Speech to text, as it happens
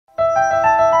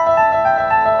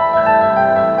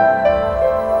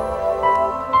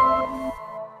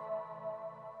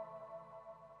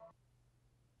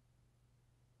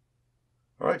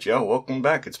Alright y'all, welcome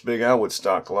back. It's Big Al with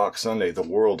Stock Lock Sunday, the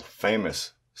world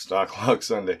famous Stock Lock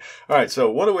Sunday. Alright, so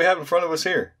what do we have in front of us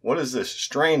here? What is this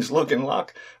strange looking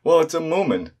lock? Well, it's a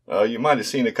Moomin. You might have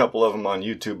seen a couple of them on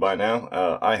YouTube by now.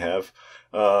 I have.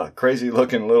 Crazy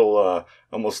looking little,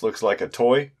 almost looks like a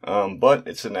toy, but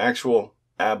it's an actual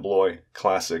ABLOY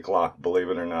classic lock, believe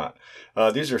it or not.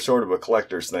 These are sort of a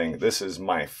collector's thing. This is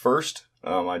my first.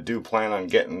 I do plan on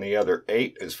getting the other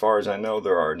 8. As far as I know,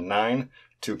 there are 9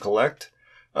 to collect.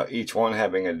 Each one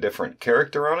having a different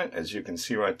character on it, as you can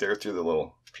see right there through the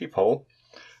little peephole.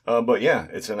 But yeah,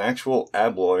 it's an actual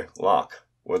ABLOY lock.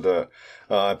 With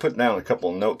I put down a couple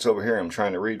of notes over here I'm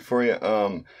trying to read for you.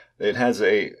 It has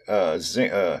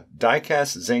a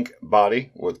die-cast zinc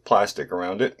body with plastic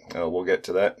around it. We'll get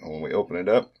to that when we open it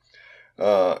up.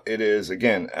 It is,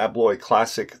 again, ABLOY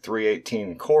Classic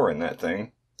 318 core in that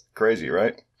thing. Crazy,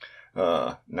 right?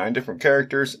 9 different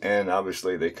characters, and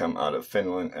obviously they come out of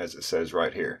Finland, as it says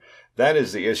right here. That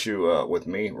is the issue with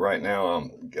me right now.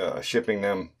 Shipping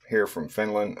them here from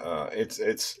Finland.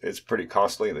 It's pretty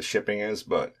costly, the shipping is,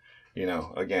 but you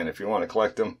know, again, if you want to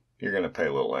collect them, you're going to pay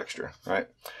a little extra, right?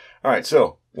 All right,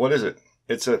 so what is it?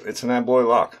 It's an ABLOY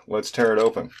lock. Let's tear it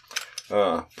open.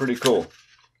 Pretty cool.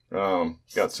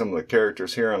 Got some of the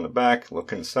characters here on the back.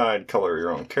 Look inside, color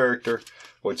your own character,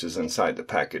 which is inside the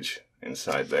package.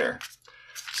 Inside there.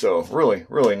 So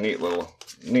really neat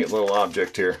little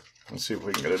object here. Let's see if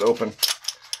we can get it open.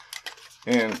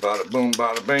 And bada boom,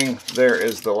 bada bing. There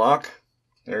is the lock.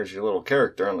 There's your little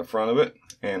character on the front of it.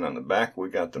 And on the back we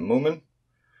got the Moomin.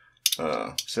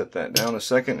 Set that down a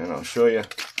second and I'll show you.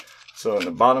 So in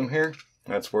the bottom here,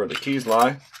 that's where the keys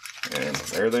lie. And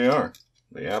there they are.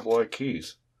 The ABLOY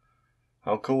keys.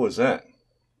 How cool is that?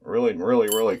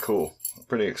 Really cool. I'm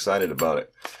pretty excited about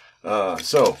it.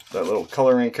 So that little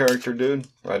coloring character dude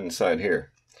right inside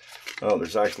here. Oh,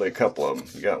 there's actually a couple of them.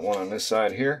 You got one on this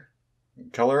side here.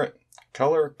 Color it.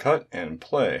 Color, cut, and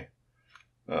play.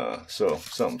 So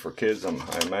something for kids, I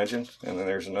imagine. And then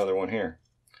there's another one here.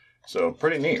 So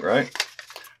pretty neat, right?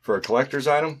 For a collector's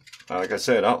item. Like I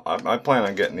said, I plan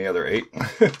on getting the other 8.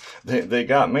 they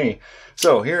got me.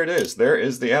 So here it is. There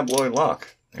is the ABLOY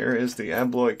lock. Here is the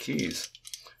ABLOY keys.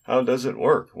 How does it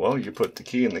work? Well, you put the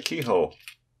key in the keyhole.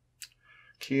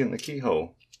 Key in the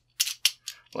keyhole,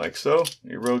 like so.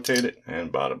 You rotate it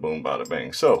and bada boom, bada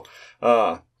bang. So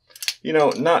you know,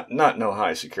 not no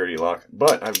high security lock,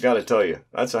 but I've got to tell you,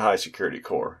 that's a high security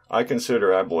core. I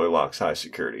consider ABLOY locks high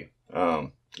security.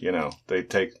 You know, they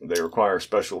require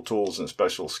special tools and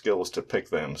special skills to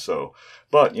pick them. So,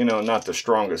 but you know, not the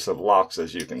strongest of locks,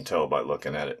 as you can tell by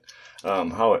looking at it.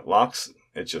 How it locks,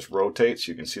 it just rotates.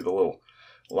 You can see the little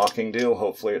locking deal.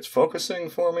 Hopefully it's focusing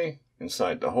for me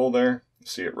inside the hole there.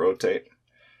 See it rotate,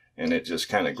 and it just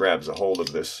kind of grabs a hold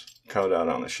of this cutout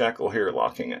on the shackle here,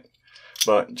 locking it.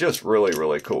 But just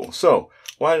really cool. So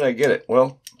why did I get it?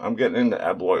 Well, I'm getting into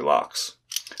ABLOY locks.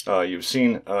 You've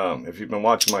seen, if you've been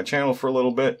watching my channel for a little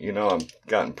bit, you know I've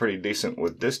gotten pretty decent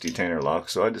with disc detainer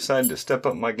locks, so I decided to step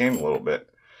up my game a little bit.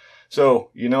 So,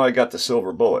 you know, I got the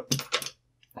silver bullet.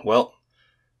 Well,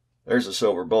 there's a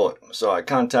silver bullet. So I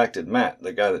contacted Matt,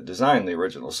 the guy that designed the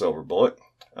original silver bullet.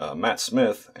 Matt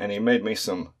Smith, and he made me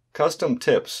some custom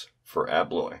tips for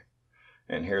ABLOY,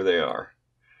 and here they are.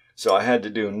 So I had to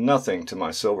do nothing to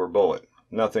my silver bullet,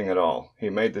 nothing at all. He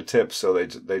made the tips, so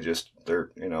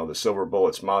they're you know, the silver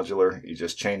bullet's modular. You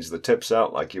just change the tips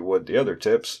out like you would the other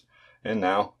tips, and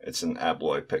now it's an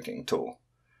ABLOY picking tool.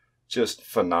 Just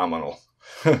phenomenal.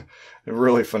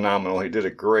 Really phenomenal. He did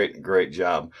a great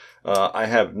job. I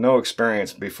have no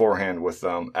experience beforehand with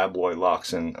ABLOY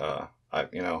locks, and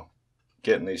you know,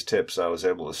 getting these tips, I was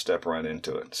able to step right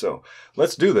into it. So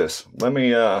let's do this. Let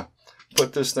me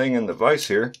put this thing in the vise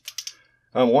here.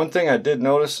 One thing I did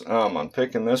notice on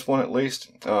picking this one, at least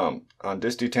on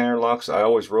disc detainer locks, I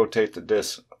always rotate the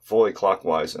disc fully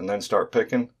clockwise and then start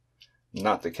picking.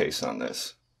 Not the case on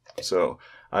this. So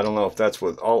I don't know if that's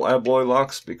with all ABLOY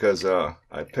locks, because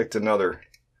I picked another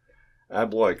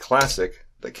ABLOY Classic,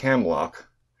 the cam lock,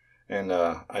 and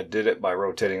I did it by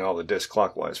rotating all the discs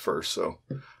clockwise first. So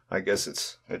I guess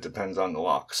it depends on the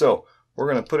lock. So we're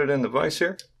going to put it in the vise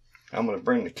here. I'm going to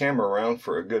bring the camera around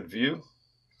for a good view.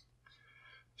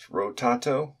 It's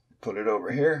rotato. Put it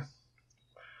over here.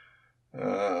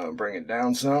 Bring it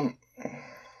down some.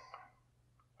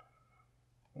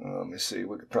 Let me see.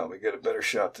 We could probably get a better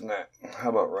shot than that.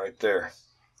 How about right there?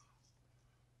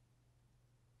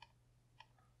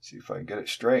 See if I can get it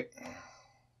straight.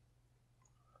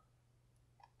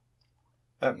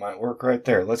 That might work right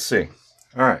there. Let's see.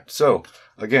 Alright, so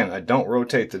again, I don't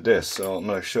rotate the disc, so I'm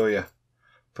going to show you,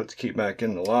 put the key back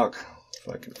in the lock, if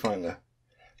I can find the,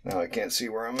 now I can't see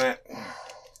where I'm at.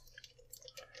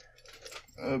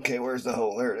 Okay, where's the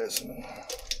hole? There it is.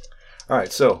 All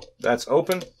right, so that's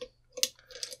open.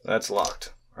 That's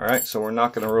locked. All right, so we're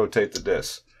not going to rotate the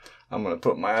disc. I'm going to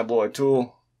put my ABLOY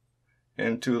tool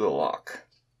into the lock.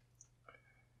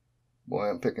 Boy,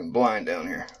 I'm picking blind down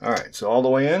here. All right, so all the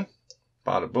way in.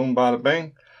 Bada boom, bada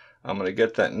bang. I'm going to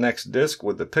get that next disc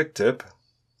with the pick tip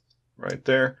right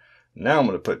there. Now I'm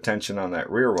going to put tension on that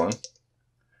rear one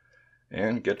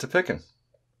and get to picking.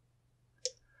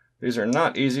 These are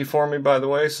not easy for me, by the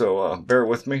way, so bear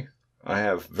with me. I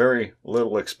have very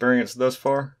little experience thus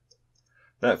far.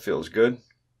 That feels good.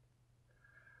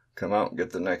 Come out and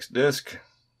get the next disc.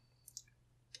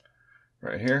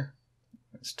 Right here.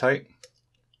 It's tight.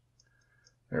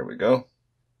 There we go.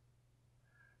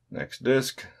 Next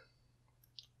disc.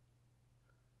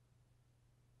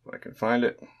 If I can find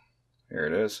it. Here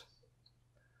it is.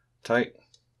 Tight.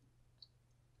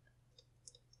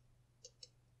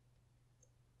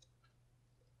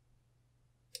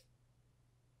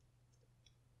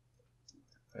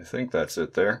 I think that's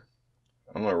it there.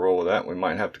 I'm going to roll with that. We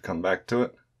might have to come back to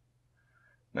it.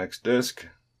 Next disc.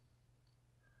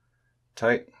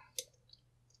 Tight.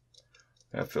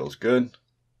 That feels good.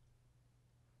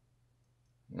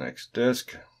 Next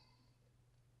disc.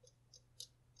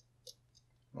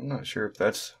 I'm not sure if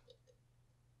that's...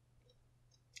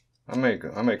 I may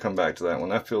come back to that one.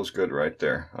 That feels good right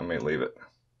there. I may leave it.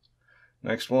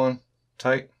 Next one.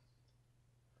 Tight.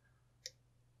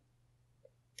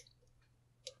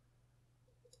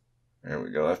 There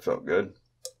we go. That felt good.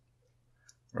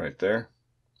 Right there.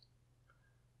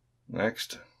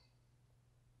 Next.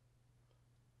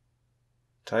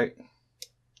 Tight.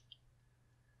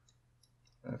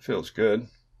 That feels good.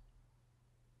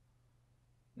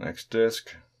 Next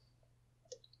disc.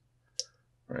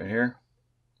 Right here.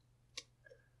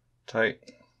 Tight.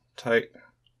 Tight.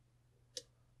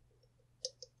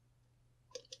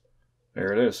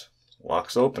 There it is.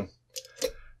 Locks open.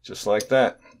 Just like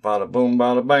that. Bada boom,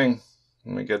 bada bang.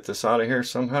 Let me get this out of here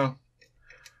somehow.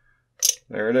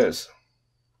 There it is.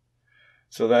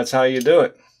 So that's how you do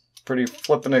it. Pretty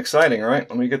flippin' exciting, right?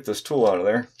 Let me get this tool out of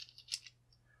there.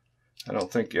 I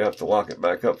don't think you have to lock it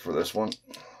back up for this one.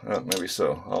 Maybe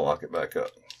so. I'll lock it back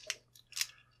up.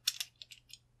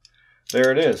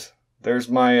 There it is. There's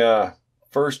my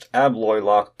first ABLOY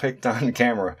lock picked on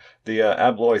camera. The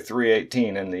ABLOY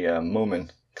 318 and the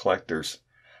Moomin collector's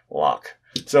lock.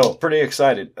 So, pretty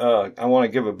excited. I want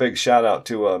to give a big shout out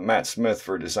to Matt Smith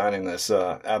for designing this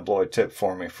ABLOY tip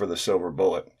for me for the silver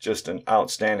bullet. Just an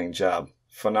outstanding job.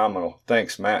 Phenomenal.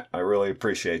 Thanks, Matt. I really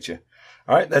appreciate you.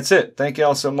 All right, that's it. Thank you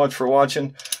all so much for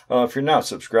watching. If you're not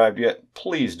subscribed yet,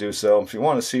 please do so. If you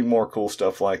want to see more cool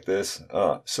stuff like this,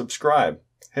 subscribe.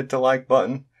 Hit the like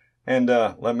button and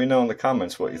let me know in the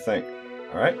comments what you think.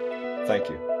 All right? Thank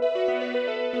you.